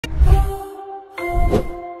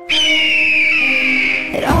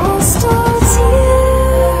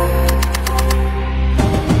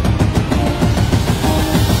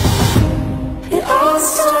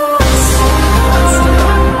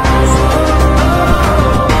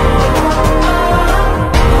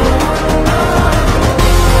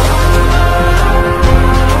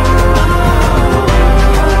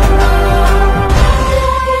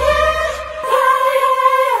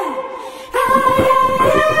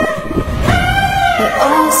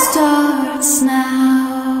all starts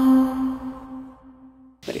now.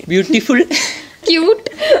 Beautiful, cute,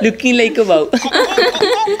 looking like a wow.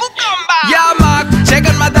 Yamak,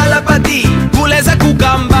 chicken madalapati, cool as a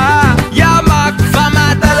cucumber. Yamak, fama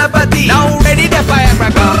dalapati, now ready the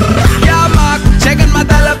firecracker. Yamak, chicken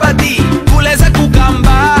madalapati, cool as a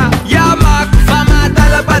cucumber. Yamak, fama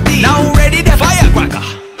dalapati, now ready the firecracker.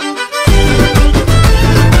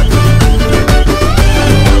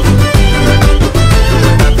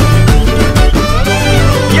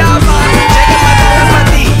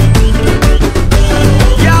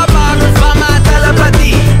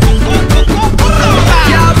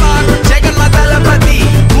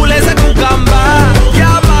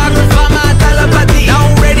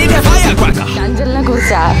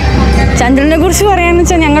 ചഞ്ചലിനെ കുറിച്ച് പറയാന്ന്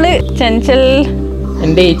വെച്ചാൽ ഞങ്ങള് ചഞ്ചൽ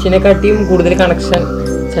എൻ്റെ ഏച്ചിനെക്കാട്ടിയും കൂടുതൽ connection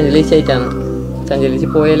ചഞ്ചലേച്ചിയായിട്ടാണ്. ചഞ്ചലേച്ചി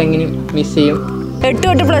പോയാലെങ്കിലും miss ചെയ്യും. 8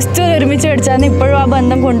 തൊട്ട് +2 വരെ ഒരുമിച്ച് പഠിച്ചാൽ ഇപ്പോഴും ആ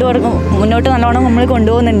ബന്ധം മുന്നോട്ട് നല്ലോണം നമ്മൾ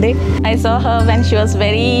കൊണ്ടുപോകുന്നുണ്ട്. I saw her when she was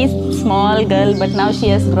very small girl, but now she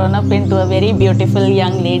has grown up into a very beautiful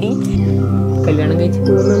young lady. കല്യാണം കഴിച്ച്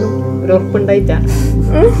പോകുന്നൊന്നും ഒരു ഉറപ്പുണ്ടായിട്ടാ.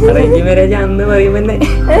 അറേഞ്ച് മാരേജ് ആണെന്ന് പറയുമ്പോൾ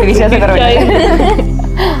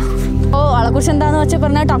അവളെക്കുറിച്ച് എന്താന്ന് വെച്ചാൽ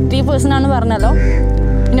പറഞ്ഞാൽ ടോപ്പ് 3 പേഴ്സൺ ആണ് പറഞ്ഞല്ലോ.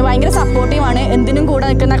 പിന്നെ ഭയങ്കര സപ്പോർട്ടീവ് ആണ്, എന്തിനും കൂടെ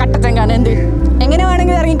നിൽക്കുന്ന കട്ടച്ചങ്കാണ്. എങ്ങനെ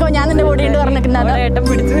വേണമെങ്കിൽ ഇറങ്ങിക്കോ, ഞാൻ നിന്റെ ബോഡി ഉണ്ട് പറഞ്ഞിരിക്കുന്നത് ഏട്ടൻ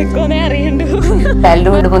പിടിച്ചു നിൽക്കോന്നേ അറിയണ്ടു.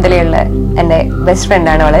 ചൈൽഡ്ഹുഡ് മുതലേ ഉള്ള എൻ്റെ ബെസ്റ്റ്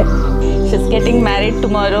ഫ്രണ്ടാണ് അവള്. She's getting married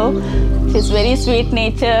tomorrow. She's very sweet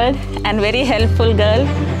natured and very helpful girl.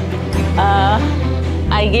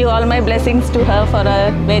 I give all my blessings to her for a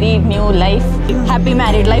very new life. Happy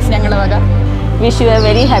married life ഞങ്ങളുടെ വക. Wish you a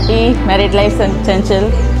very happy married life, Chanchal.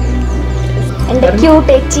 എൻ്റെ cute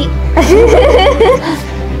ചേച്ചി.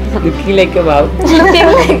 Looking like a wow.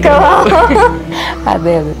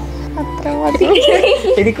 അതെ അതെ, അത്ര മതി.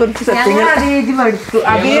 എനിക്ക് കുറച്ച്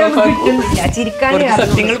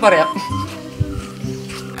സത്യങ്ങൾ പറയാം.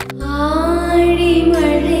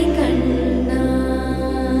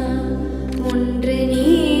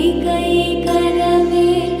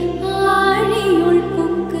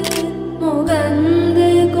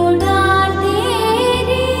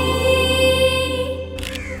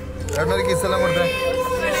 കിസ്സെല്ലാം കൊടുത്തേ.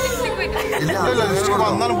 ഇല്ല,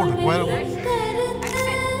 വന്നാലും പോട്ടെ.